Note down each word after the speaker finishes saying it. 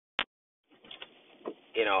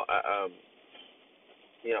you know, uh, um,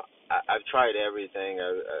 I've tried everything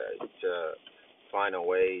to find a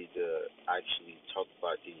way to actually talk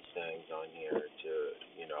about these things on here to,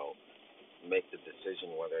 you know, make the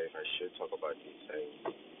decision whether if I should talk about these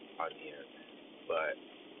things on here. But,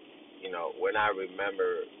 when I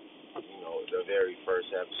remember, the very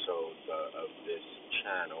first episode of this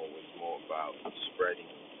channel was more about spreading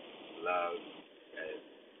love and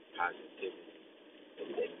positivity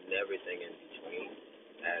and everything in between.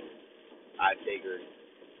 And I figured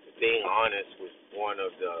being honest was one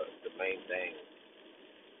of the main things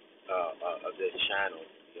of this channel,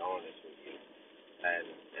 to be honest with you.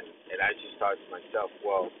 And I just thought to myself,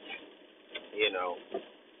 well,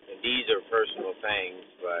 and these are personal things,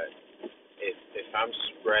 but if I'm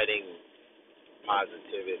spreading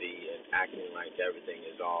positivity and acting like everything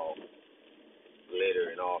is all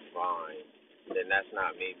glitter and all fine, then that's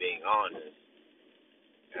not me being honest.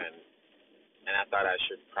 And I thought I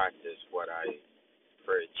should practice what I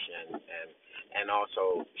preach and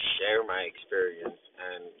also share my experience.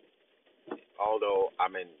 And although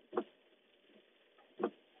I'm in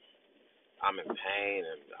pain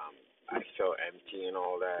and I feel empty and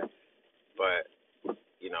all that, but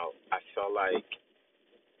I feel like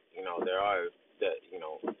there are that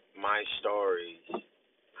my stories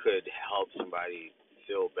could help somebody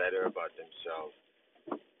feel better about themselves,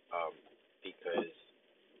 because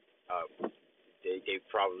they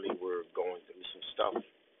probably were going through some stuff,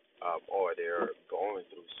 or they're going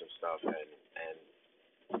through some stuff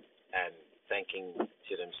and thinking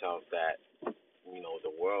to themselves that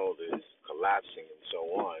the world is collapsing and so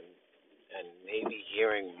on, and maybe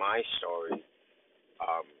hearing my story,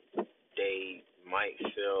 they might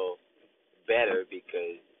feel better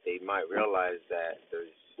because they might realize that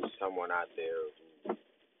there's someone out there who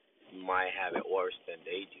might have it worse than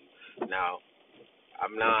they do. Now,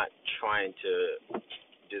 I'm not trying to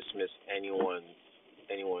dismiss anyone's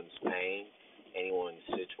pain, anyone's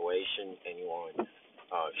situation, anyone's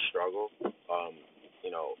struggle.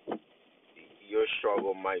 Your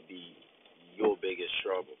struggle might be your biggest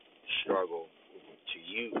struggle to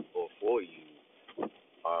you or for you,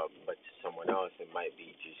 but to someone else it might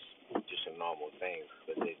be just a normal thing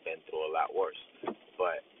because they've been through a lot worse.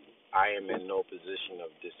 But I am in no position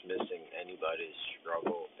of dismissing anybody's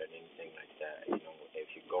struggle and anything like that. If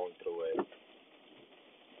you're going through it,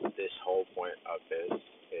 this whole point of this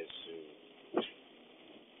is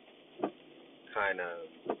to kind of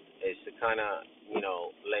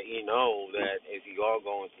let you know that if you are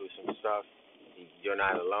going through some stuff, you're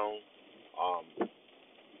not alone.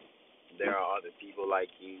 There are other people like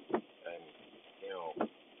you, and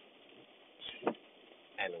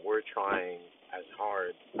and we're trying as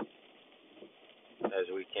hard as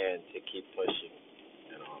we can to keep pushing.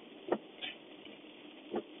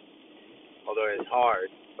 Although it's hard,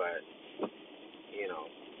 but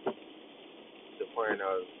the point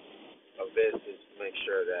of this is to make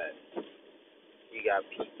sure that you got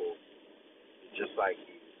people just like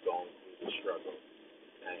you going through the struggle,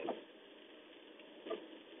 and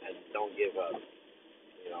don't give up.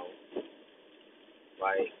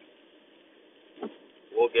 Like,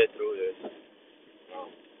 we'll get through this.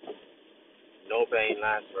 No pain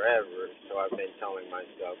lasts forever, so I've been telling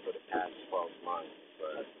myself for the past 12 months.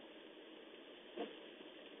 But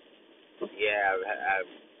yeah, I've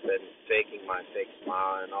been faking my fake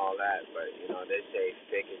smile and all that, but they say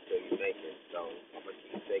fake it till you make it, so I'm gonna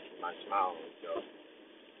keep faking my smile until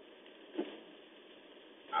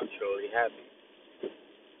I'm truly happy,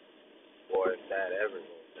 or if that ever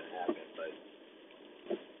goes to happen. But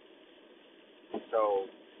so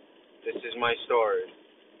this is my story.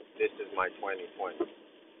 This is my 2020.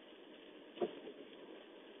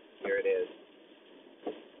 Here it is,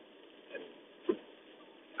 and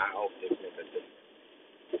I hope this makes a difference.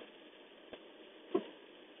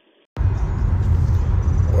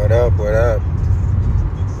 What up?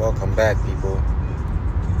 Welcome back, people.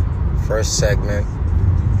 First segment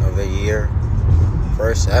of the year.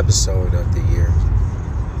 First episode of the year.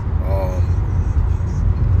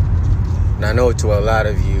 And I know to a lot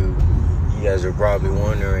of you guys are probably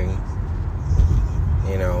wondering,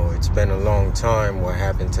 it's been a long time. What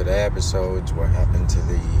happened to the episodes? What happened to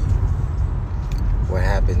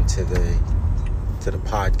the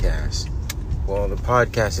podcast? Well, the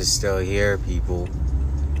podcast is still here, people.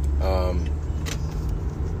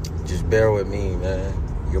 Just bear with me, man.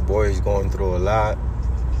 Your boy is going through a lot.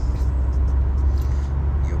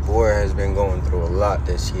 Your boy has been going through a lot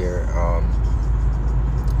this year.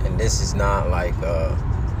 And this is not like a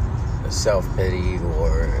self-pity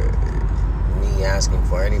or me asking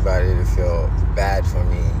for anybody to feel bad for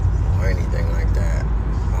me or anything like that.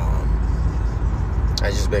 I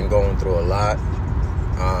been going through a lot.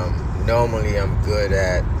 Normally, I'm good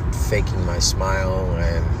at faking my smile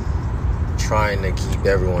and trying to keep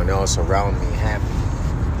everyone else around me happy.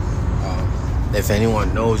 If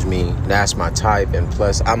anyone knows me, that's my type. And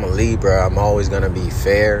plus, I'm a Libra. I'm always going to be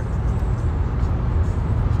fair,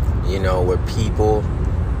 with people.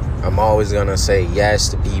 I'm always going to say yes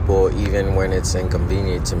to people, even when it's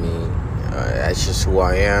inconvenient to me. That's just who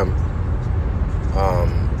I am.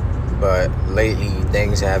 But lately,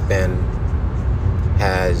 things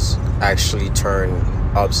has actually turned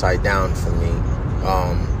upside down for me.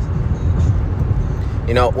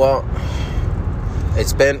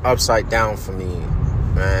 It's been upside down for me,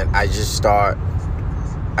 man. I just thought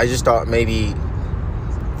maybe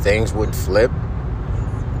things would flip.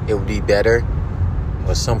 It would be better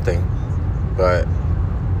or something. But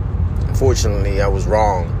unfortunately, I was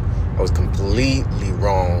wrong. I was completely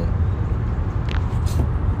wrong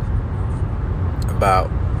about,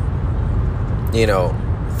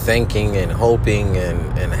 thinking and hoping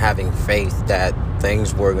and having faith that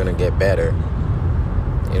things were going to get better.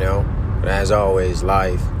 But as always,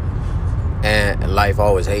 life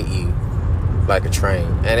always hate you like a train.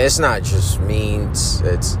 And it's not just me,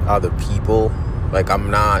 it's other people. Like,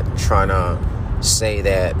 I'm not trying to say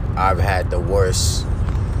that I've had the worst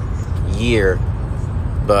year,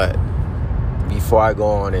 but before I go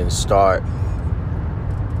on and start,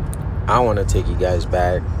 I want to take you guys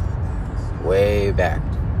back, way back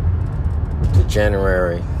to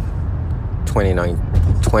January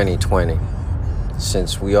 2020.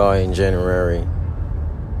 Since we are in January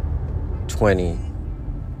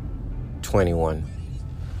 2021.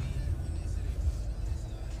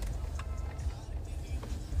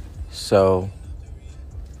 So,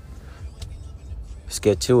 let's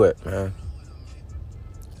get to it, man.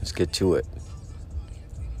 Let's get to it.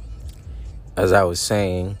 As I was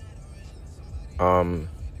saying,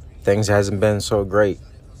 things hasn't been so great.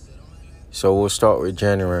 So we'll start with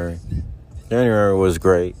January. January was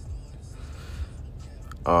great.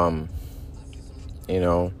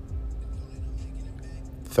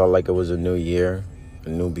 Felt like it was a new year, a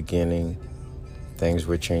new beginning. Things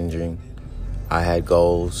were changing. I had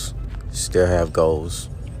goals, still have goals.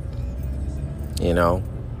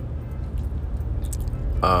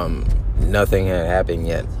 Nothing had happened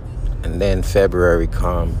yet. And then February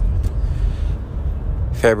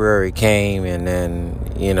came, and then,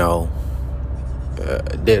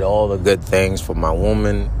 did all the good things for my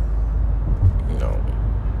woman.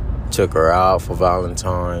 Took her out for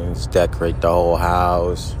Valentine's, decorate the whole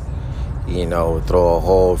house, throw a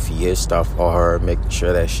whole fiesta for her, making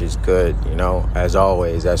sure that she's good, As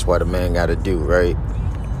always, that's what a man got to do, right?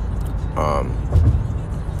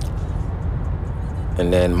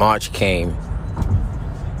 And then March came.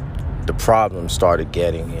 The problems started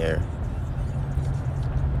getting here.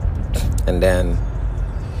 And then,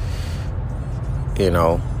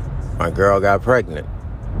 my girl got pregnant.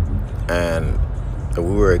 And we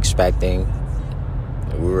were expecting,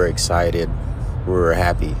 we were excited, we were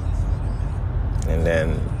happy. And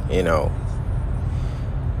then,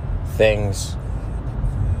 things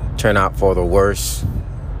turned out for the worse,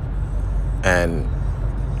 and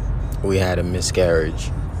we had a miscarriage.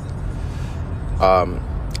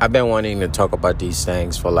 I've been wanting to talk about these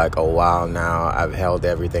things for like a while now. I've held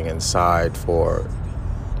everything inside for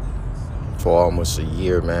almost a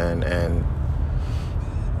year, man, and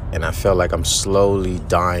I feel like I'm slowly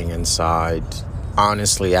dying inside.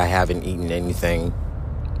 Honestly, I haven't eaten anything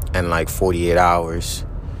in like 48 hours.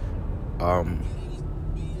 And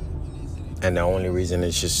the only reason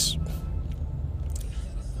is just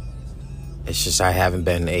I haven't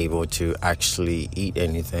been able to actually eat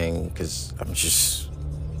anything because I'm just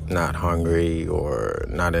not hungry or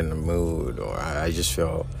not in the mood, or I just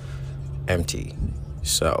feel empty.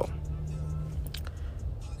 So,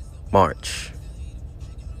 March,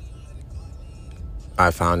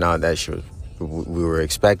 I found out that we were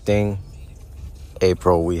expecting.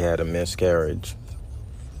 April, we had a miscarriage,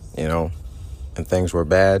 and things were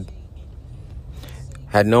bad.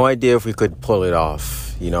 Had no idea if we could pull it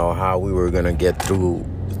off, how we were going to get through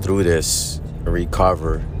this,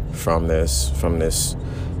 recover from this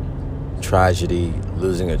tragedy,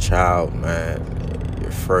 losing a child, man,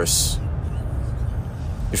 your first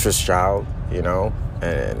child,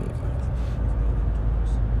 and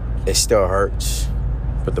it still hurts.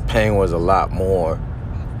 But the pain was a lot more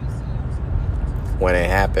when it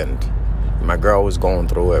happened. My girl was going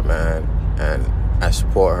through it, man. And I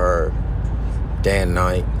support her day and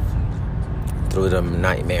night through the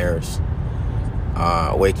nightmares.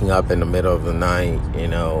 Waking up in the middle of the night,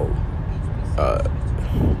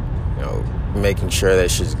 making sure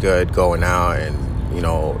that she's good, going out and,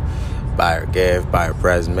 buy her gift, buy her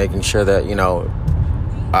present, making sure that,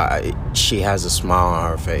 she has a smile on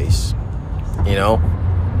her face,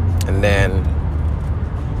 and then,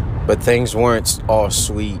 but things weren't all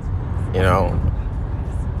sweet,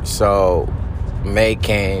 so May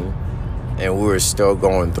came and we were still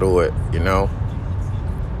going through it,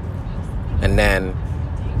 and then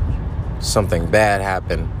something bad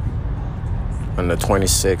happened on the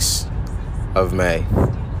 26th of May.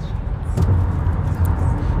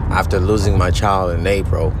 After losing my child in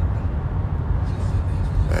April,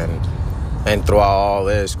 and throughout all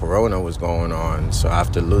this, Corona was going on. So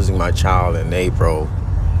after losing my child in April,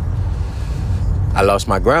 I lost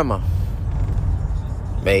my grandma,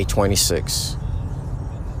 May 26th.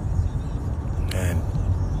 And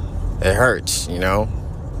it hurts,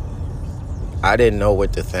 I didn't know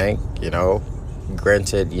what to think,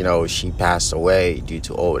 Granted, she passed away due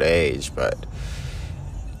to old age, but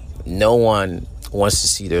no one wants to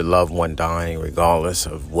see their loved one dying regardless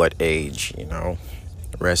of what age,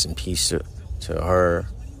 Rest in peace to her.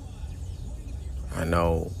 I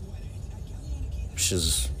know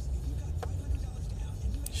she's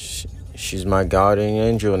my guardian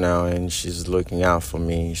angel now, and she's looking out for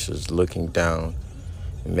me. She's looking down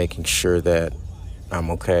and making sure that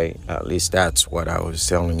I'm okay. At least that's what I was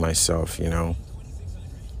telling myself,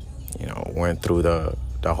 Went through the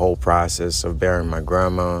whole process of burying my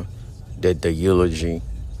grandma, did the eulogy.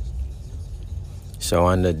 So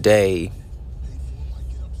on the day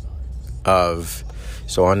of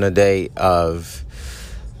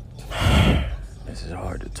this is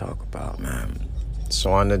hard to talk about, man.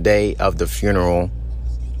 So on the day of the funeral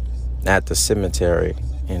at the cemetery,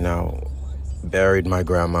 buried my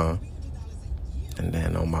grandma. And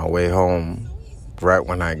then on my way home, right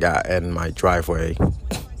when I got in my driveway,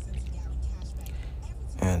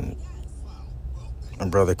 and my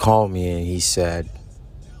brother called me and he said,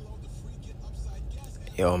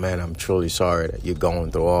 "Yo, man, I'm truly sorry that you're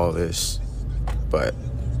going through all this, but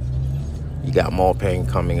you got more pain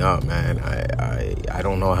coming up, man. I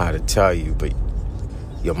don't know how to tell you, but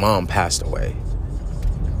your mom passed away."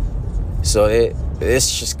 So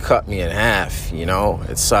this just cut me in half,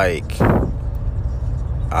 It's like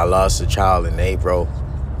I lost a child in April.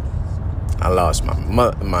 I lost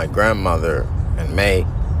my grandmother in May.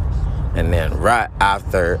 And then right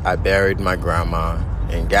after I buried my grandma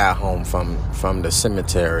and got home from the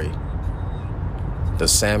cemetery, the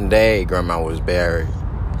same day grandma was buried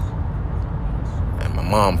and my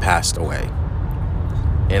mom passed away,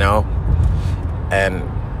 And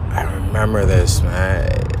I remember this,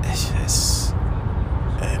 man.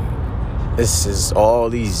 And this is all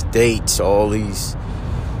these dates, all these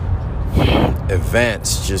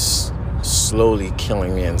events just slowly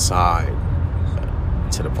killing me inside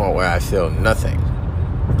to the point where I feel nothing,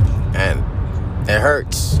 and it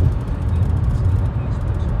hurts.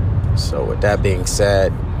 So with that being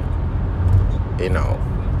said,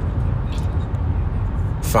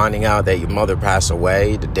 finding out that your mother passed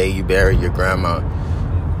away the day you buried your grandma,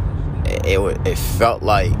 it felt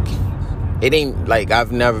like it ain't like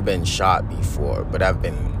I've never been shot before, but I've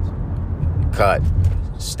been cut,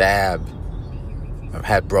 stabbed, I've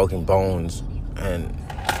had broken bones, and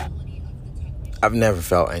I've never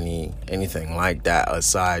felt anything like that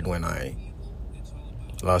aside when I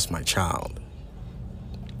lost my child.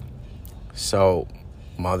 So,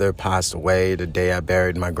 mother passed away the day I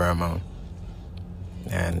buried my grandma,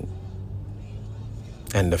 and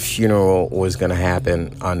the funeral was gonna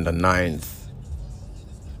happen on the 9th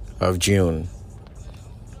of June.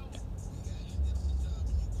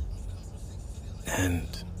 And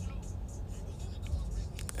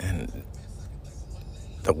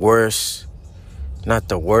not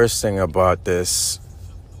the worst thing about this,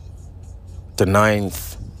 the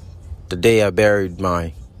 9th, the day I buried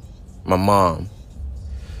my mom,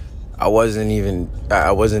 I wasn't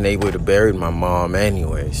able to bury my mom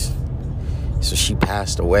anyways. So she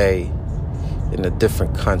passed away in a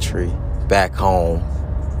different country back home.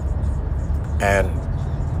 And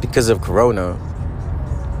because of Corona,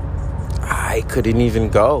 I couldn't even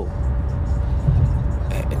go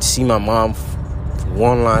and see my mom for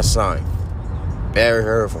one last time. Bury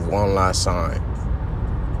her for one last time.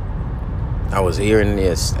 I was here in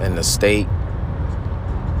the state,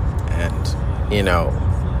 and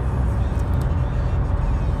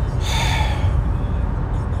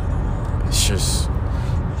it's just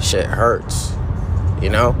shit hurts.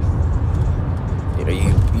 You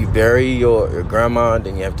bury your grandma,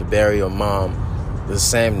 then you have to bury your mom the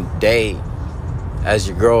same day as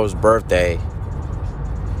your girl's birthday,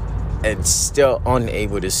 and still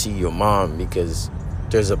unable to see your mom because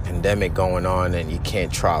there's a pandemic going on and you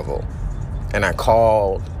can't travel. And I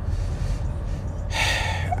called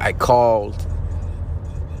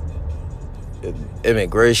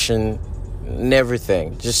immigration and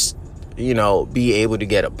everything. Just, be able to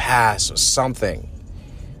get a pass or something.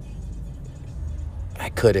 I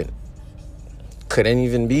couldn't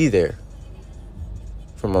even be there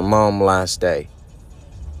for my mom last day.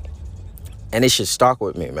 And it should stuck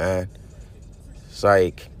with me, man. It's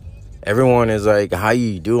like, everyone is like, how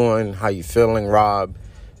you doing? How you feeling, Rob?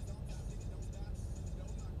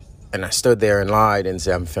 And I stood there and lied and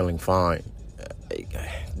said, I'm feeling fine.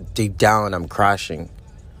 Deep down, I'm crashing.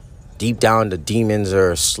 Deep down, the demons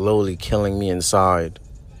are slowly killing me inside.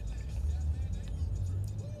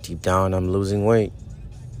 Deep down, I'm losing weight.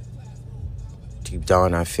 Deep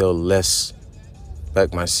down, I feel less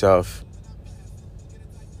like myself.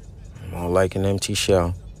 I'm more like an empty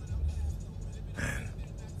shell. Man.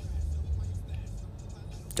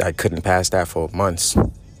 I couldn't pass that for months.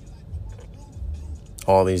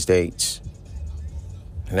 All these dates.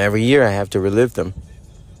 And every year I have to relive them.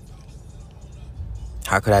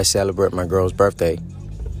 How could I celebrate my girl's birthday?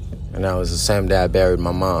 And that was the same day I buried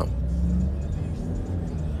my mom.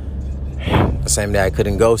 The same day I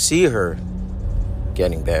couldn't go see her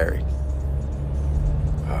getting buried.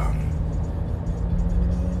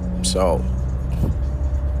 So,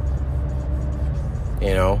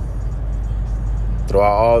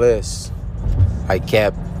 throughout all this, I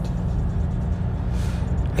kept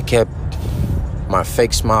my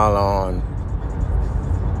fake smile on.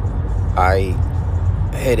 I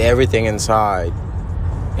hid everything inside,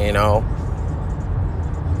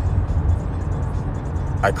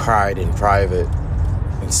 I cried in private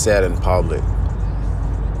instead in public.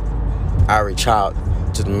 I reach out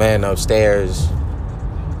to the man upstairs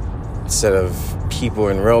instead of people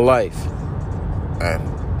in real life. And,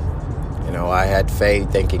 I had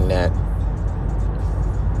faith thinking that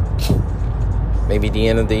maybe the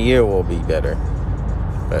end of the year will be better.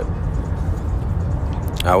 But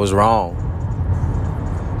I was wrong.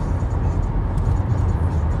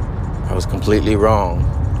 I was completely wrong.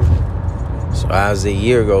 So as the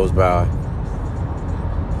year goes by,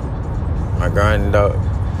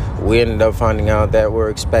 we ended up finding out that we're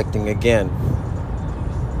expecting again.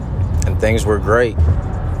 And things were great.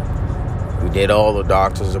 We did all the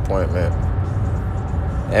doctor's appointment,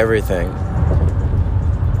 everything.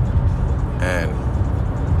 And,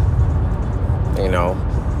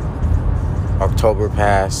 October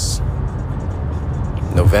passed,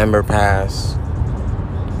 November passed,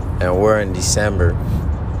 and we're in December.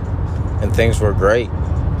 And things were great.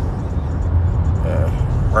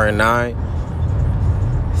 Her and I,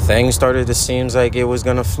 things started to seem like it was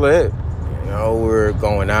going to flip. We were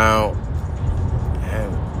going out.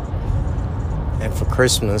 And for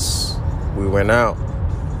Christmas, we went out.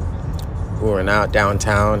 We went out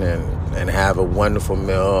downtown and have a wonderful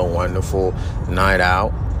meal, a wonderful night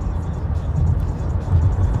out.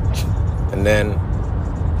 And then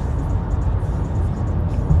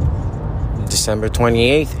December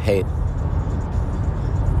 28th hit.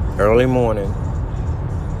 Early morning,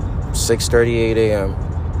 6:38 a.m.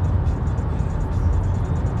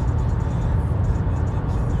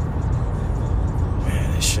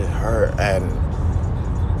 Man, this shit hurt. And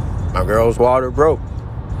my girl's water broke.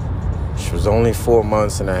 She was only 4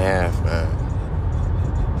 months and a half, man.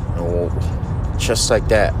 And just like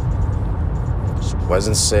that. She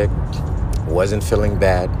wasn't sick. Wasn't feeling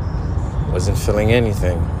bad. Wasn't feeling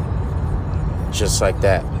anything. Just like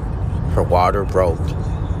that. Her water broke.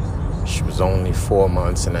 She was only 4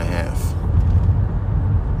 months and a half.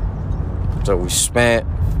 So we spent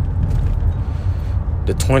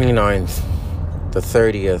the 29th, the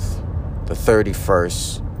 30th, the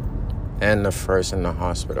 31st, and the 1st in the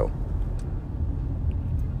hospital.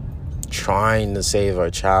 Trying to save our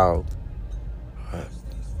child.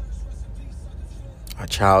 Our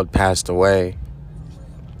child passed away.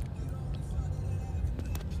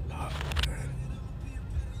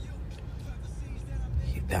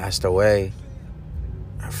 He passed away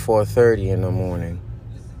at 4:30 in the morning.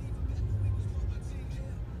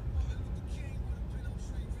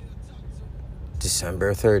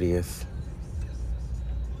 December 30th.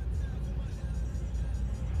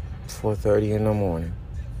 4:30 in the morning.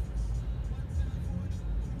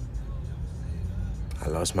 I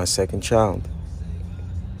lost my second child.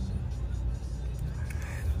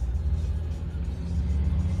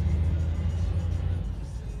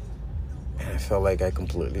 And I felt like I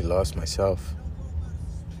completely lost myself.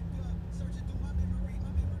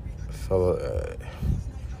 I felt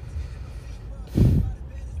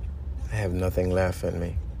I have nothing left in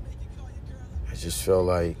me. I just feel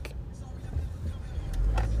like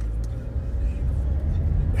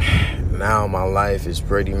now my life is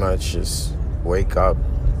pretty much just wake up,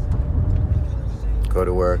 go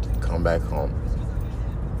to work, come back home.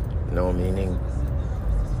 No meaning,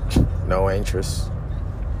 no interest,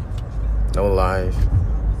 no life,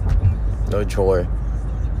 no joy,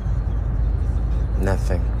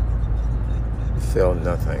 nothing. Feel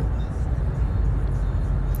nothing.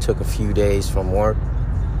 Took a few days from work,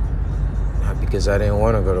 not because I didn't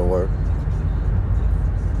want to go to work,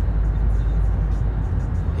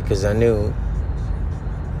 because I knew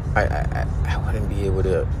I wouldn't be able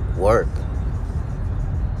to work.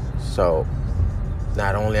 So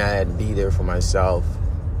not only I had to be there for myself,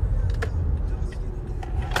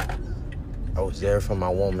 I was there for my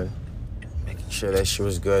woman, making sure that she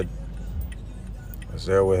was good. I was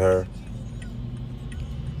there with her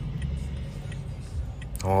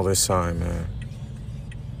all this time, man.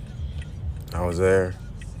 I was there,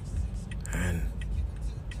 and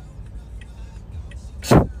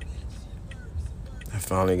I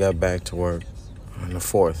finally got back to work on the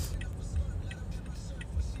 4th.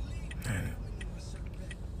 And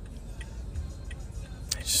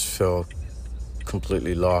I just feel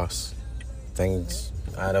completely lost. Things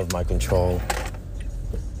out of my control.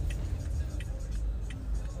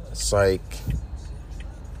 It's like,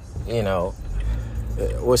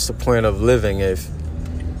 what's the point of living if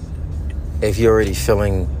you're already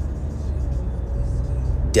feeling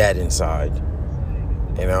dead inside,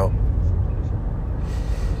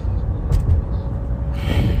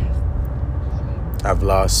 I've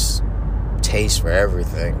lost taste for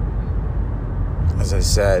everything. As I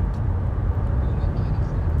said,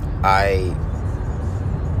 I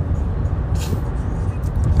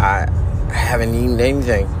haven't eaten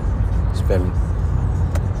anything.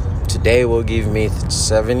 Today will give me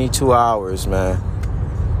 72 hours, man.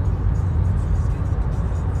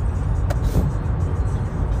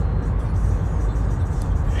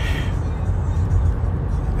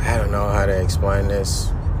 I don't know how to explain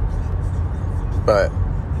this, but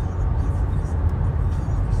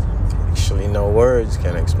actually no words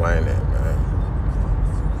can explain it, man.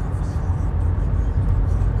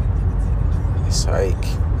 It's like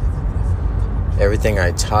everything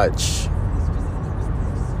I touch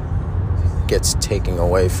gets taken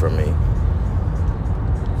away from me.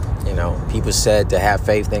 People said to have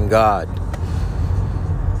faith in God.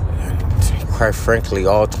 And quite frankly,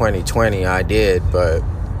 all 2020 I did, but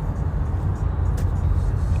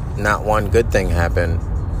not one good thing happened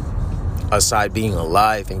aside being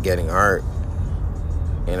alive and getting hurt.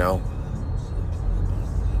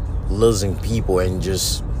 Losing people in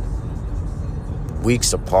just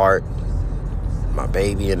weeks apart. My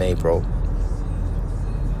baby in April,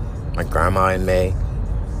 my grandma in May,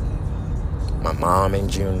 my mom in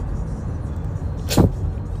June.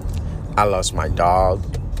 I lost my dog.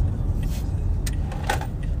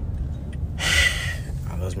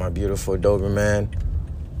 I lost my beautiful Doberman.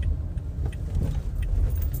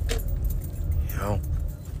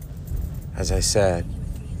 As I said,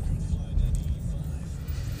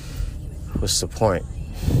 what's the point?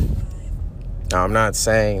 Now, I'm not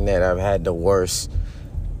saying that I've had the worst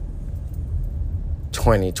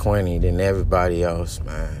 2020 than everybody else,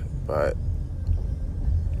 man. But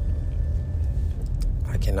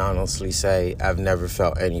I can honestly say I've never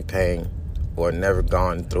felt any pain or never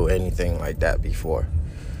gone through anything like that before.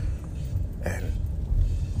 And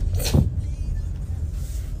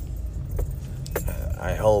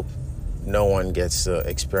I hope no one gets to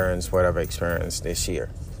experience what I've experienced this year.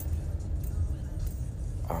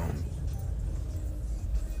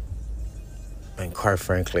 And quite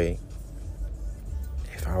frankly,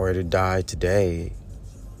 if I were to die today,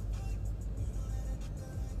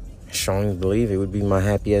 I strongly believe it would be my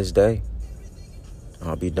happiest day.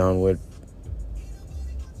 I'll be done with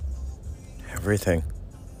everything.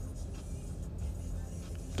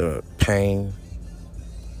 The pain,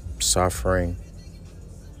 suffering,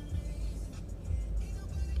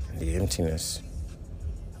 and the emptiness.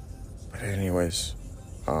 But anyways,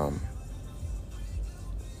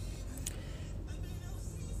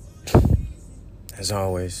 as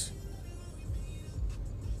always,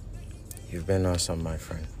 you've been awesome, my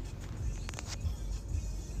friend.